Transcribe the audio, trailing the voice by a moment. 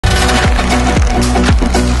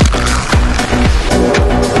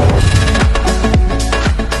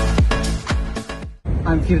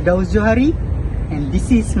Firdaus Johari, and this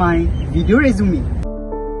is my video resume.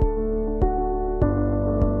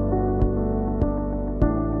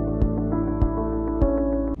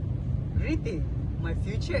 Greeting, my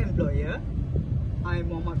future employer. I'm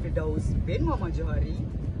Mohd Firdaus bin Mohd Johari,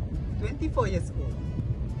 24 years old.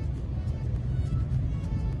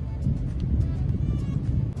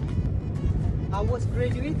 I was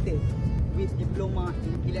graduated with Diploma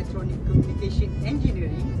in Electronic Communication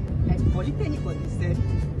Engineering at Politeknik Port Dickson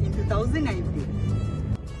in 2019.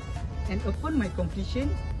 And upon my completion,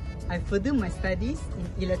 I furthered my studies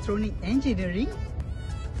in Electronic Engineering,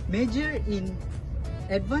 major in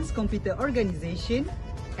Advanced Computer Organisation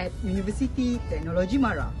at Universiti Teknologi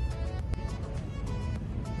Mara.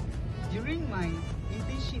 During my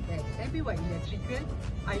internship at MBY Electrical,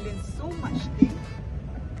 I learned so much things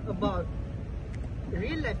about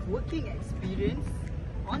real-life working experience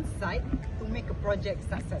on site to make a project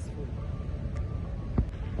successful.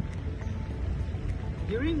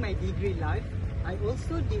 During my degree life, I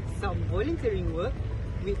also did some volunteering work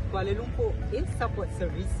with Kuala Lumpur AIDS Support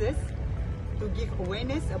Services to give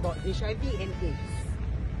awareness about HIV and AIDS.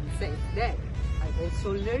 Besides that, I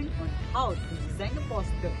also learned on how to design a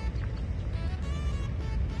poster.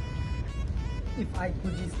 If I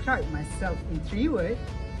could describe myself in 3 words,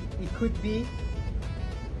 it could be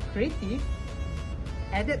creative,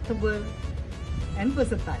 adaptable, and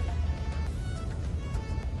versatile.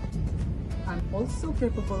 I'm also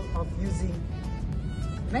capable of using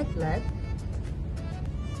MATLAB,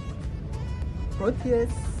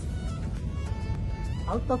 Proteus,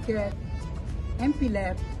 AutoCAD,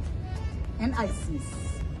 MPLAB, and ICs.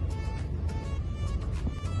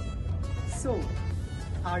 So,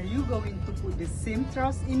 are you going to put the same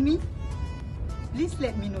trust in me? Please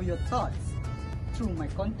let me know your thoughts through my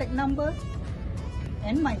contact number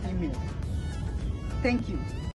and my email. Thank you.